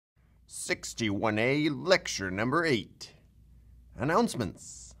61A Lecture Number 8.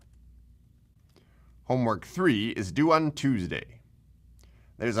 Announcements. Homework 3 is due on Tuesday.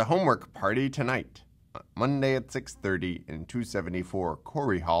 There's a homework party tonight, Monday at 6:30 in 274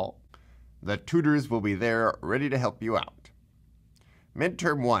 Corey Hall. The tutors will be there ready to help you out.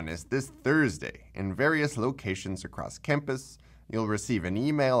 Midterm 1 is this Thursday in various locations across campus. You'll receive an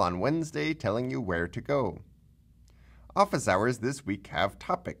email on Wednesday telling you where to go. Office hours this week have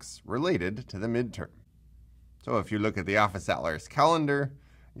topics related to the midterm. So if you look at the office hours calendar,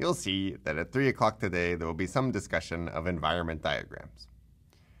 you'll see that at 3 o'clock today there will be some discussion of environment diagrams.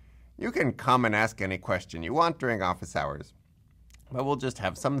 You can come and ask any question you want during office hours, but we'll just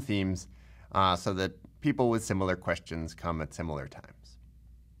have some themes so that people with similar questions come at similar times.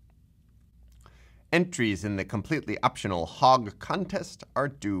 Entries in the completely optional HOG contest are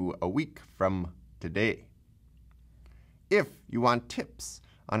due a week from today. If you want tips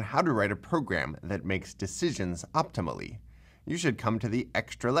on how to write a program that makes decisions optimally, you should come to the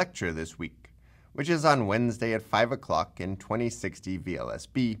extra lecture this week, which is on Wednesday at 5 o'clock in 2060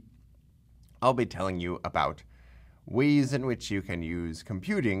 VLSB. I'll be telling you about ways in which you can use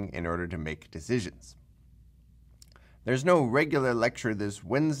computing in order to make decisions. There's no regular lecture this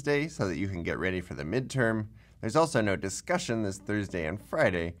Wednesday so that you can get ready for the midterm. There's also no discussion this Thursday and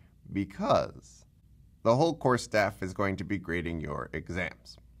Friday because the whole course staff is going to be grading your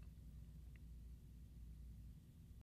exams.